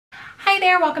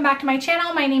there, welcome back to my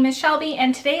channel. My name is Shelby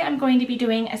and today I'm going to be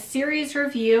doing a series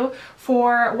review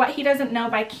for What He Doesn't Know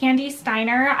by Kandi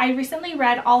Steiner. I recently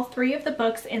read all 3 of the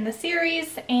books in the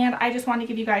series and I just want to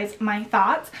give you guys my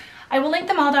thoughts. I will link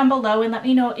them all down below and let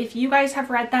me know if you guys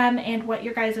have read them and what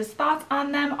your guys' thoughts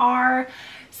on them are.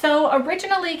 So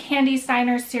originally Kandi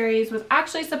Steiner's series was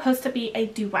actually supposed to be a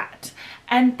duet,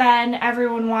 and then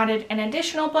everyone wanted an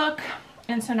additional book,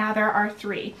 and so now there are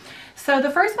 3. So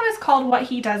the first one is called What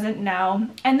He Doesn't Know,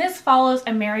 and this follows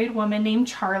a married woman named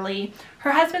Charlie. Her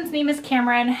husband's name is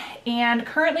Cameron, and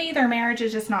currently their marriage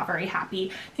is just not very happy.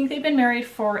 I think they've been married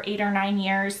for 8 or 9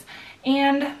 years,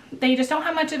 and they just don't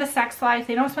have much of a sex life.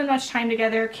 They don't spend much time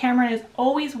together. Cameron is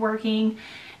always working,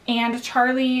 and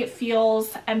Charlie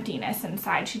feels emptiness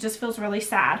inside. She just feels really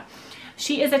sad.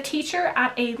 She is a teacher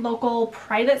at a local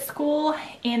private school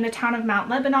in the town of Mount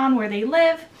Lebanon where they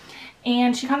live.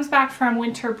 And she comes back from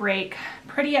winter break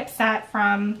pretty upset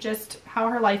from just how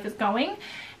her life is going.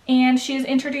 And she is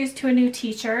introduced to a new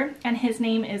teacher, and his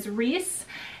name is Reese.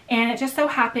 And it just so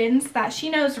happens that she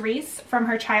knows Reese from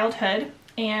her childhood,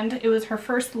 and it was her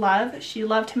first love. She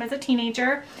loved him as a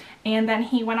teenager, and then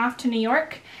he went off to New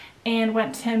York and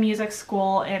went to music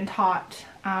school and taught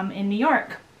in New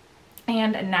York.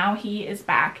 And now he is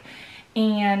back,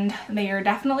 and they are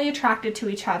definitely attracted to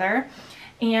each other.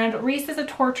 And Reese is a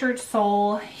tortured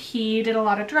soul. He did a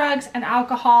lot of drugs and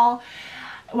alcohol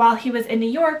while he was in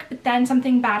New York, but then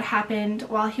something bad happened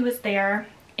while he was there,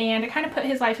 and it kind of put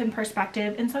his life in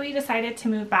perspective, and so he decided to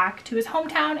move back to his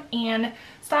hometown and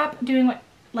stop doing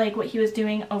what he was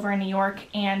doing over in New York,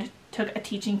 and took a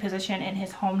teaching position in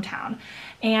his hometown.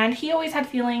 And he always had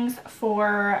feelings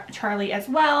for Charlie as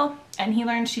well, and he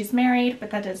learned she's married, but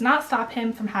that does not stop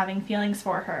him from having feelings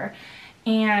for her.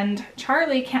 And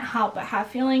Charlie can't help but have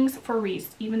feelings for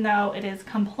Reese, even though it is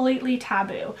completely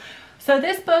taboo. So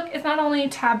this book is not only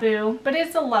taboo, but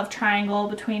it's a love triangle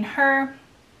between her,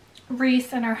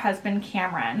 Reese, and her husband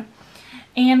Cameron.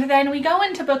 And then we go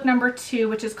into book number 2,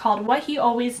 which is called What He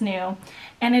Always Knew.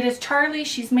 And it is Charlie.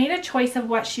 She's made a choice of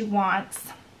what she wants.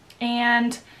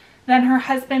 And then her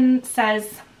husband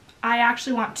says, I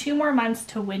actually want 2 more months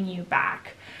to win you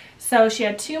back. So she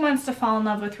had 2 months to fall in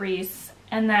love with Reese.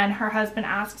 And then her husband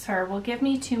asks her, well, give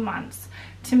me 2 months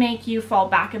to make you fall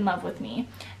back in love with me.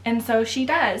 And so she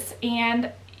does.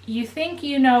 And you think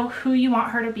you know who you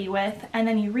want her to be with. And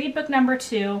then you read book number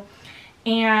 2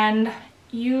 and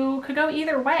you could go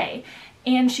either way.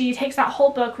 And she takes that whole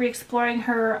book re-exploring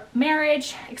her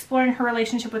marriage, exploring her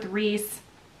relationship with Reese.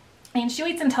 And she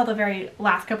waits until the very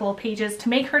last couple of pages to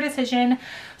make her decision.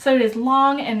 So it is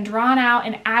long and drawn out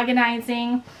and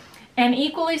agonizing, and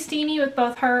equally steamy with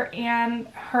both her and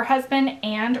her husband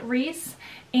and Reese.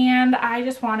 And I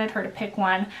just wanted her to pick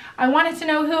one. I wanted to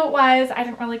know who it was. I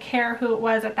didn't really care who it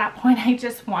was at that point. I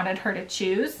just wanted her to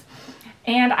choose.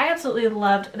 And I absolutely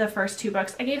loved the first 2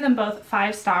 books. I gave them both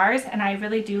 5 stars, and I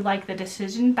really do like the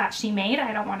decision that she made.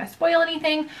 I don't want to spoil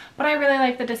anything, but I really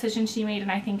like the decision she made,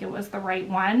 and I think it was the right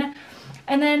one.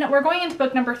 And then we're going into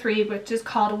book number 3, which is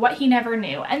called What He Never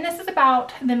Knew. And this is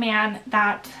about the man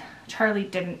that Charlie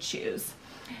didn't choose,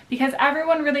 because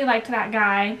everyone really liked that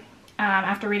guy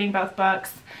after reading both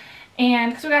books,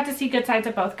 and because we got to see good sides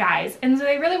of both guys, and so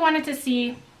they really wanted to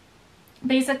see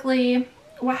basically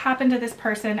what happened to this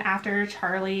person after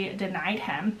Charlie denied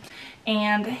him,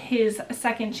 and his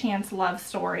second chance love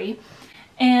story.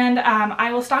 And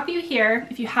I will stop you here.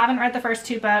 If you haven't read the first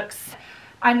 2 books,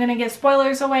 I'm going to give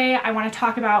spoilers away. I want to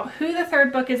talk about who the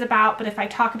 3rd book is about, but if I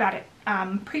talk about it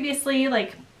previously,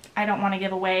 I don't want to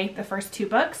give away the first 2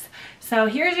 books. So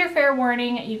here's your fair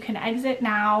warning. You can exit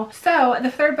now. So the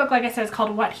 3rd book, like I said, is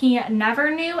called What He Never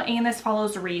Knew, and this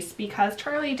follows Reese, because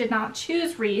Charlie did not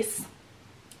choose Reese.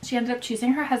 She ended up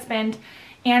choosing her husband,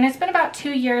 and it's been about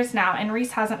 2 years now, and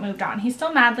Reese hasn't moved on. He's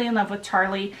still madly in love with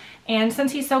Charlie, and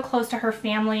since he's so close to her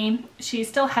family, she's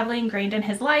still heavily ingrained in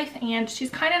his life, and she's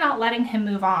kind of not letting him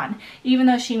move on, even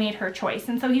though she made her choice.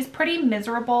 And so he's pretty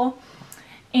miserable.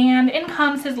 And in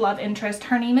comes his love interest.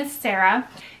 Her name is Sarah.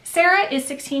 Sarah is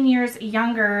 16 years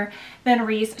younger than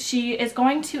Reese. She is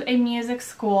going to a music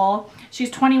school.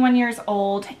 She's 21 years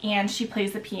old, and she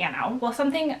plays the piano. Well,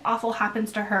 something awful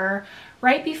happens to her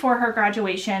right before her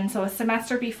graduation, so a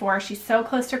semester before. She's so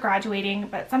close to graduating,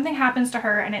 but something happens to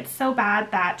her, and it's so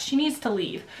bad that she needs to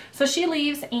leave. So she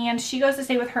leaves, and she goes to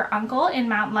stay with her uncle in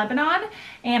Mount Lebanon,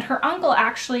 and her uncle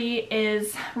actually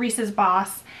is Reese's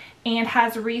boss and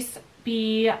has Reese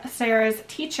be Sarah's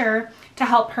teacher to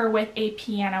help her with a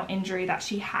piano injury that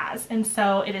she has. And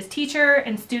so it is teacher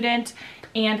and student,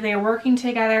 and they are working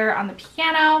together on the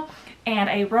piano, and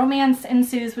a romance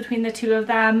ensues between the 2 of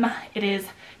them. It is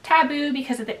taboo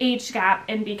because of the age gap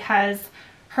and because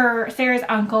Sarah's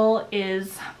uncle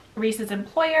is Reese's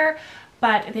employer,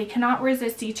 but they cannot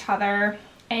resist each other.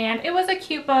 And it was a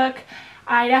cute book.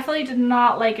 I definitely did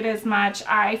not like it as much.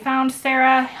 I found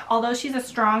Sarah, although she's a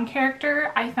strong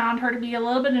character, I found her to be a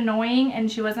little bit annoying, and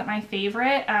she wasn't my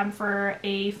favorite for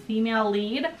a female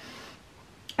lead.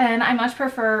 And I much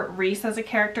prefer Reese as a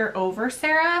character over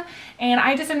Sarah, and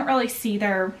I just didn't really see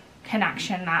their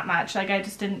connection that much. Like, I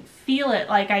just didn't feel it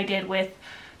like I did with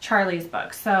Charlie's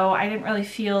book, so I didn't really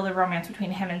feel the romance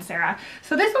between him and Sarah.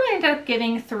 So this one I ended up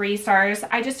giving 3 stars.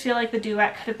 I just feel like the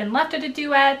duet could have been left at a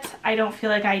duet. I don't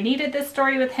feel like I needed this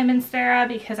story with him and Sarah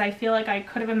because I feel like I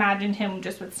could have imagined him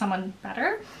just with someone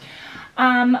better.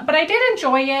 But I did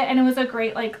enjoy it, and it was a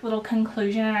great like little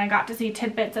conclusion, and I got to see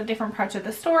tidbits of different parts of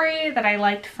the story that I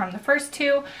liked from the first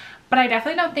 2. But I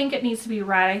definitely don't think it needs to be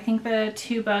read. I think the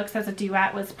 2 books as a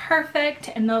duet was perfect,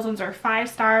 and those ones are 5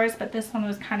 stars, but this one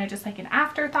was kind of just like an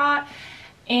afterthought.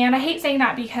 And I hate saying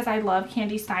that because I love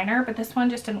Kandi Steiner, but this one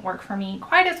just didn't work for me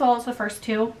quite as well as the first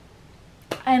 2.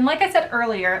 And like I said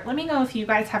earlier, let me know if you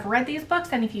guys have read these books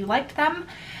and if you liked them,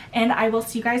 and I will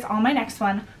see you guys on my next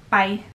one. Bye.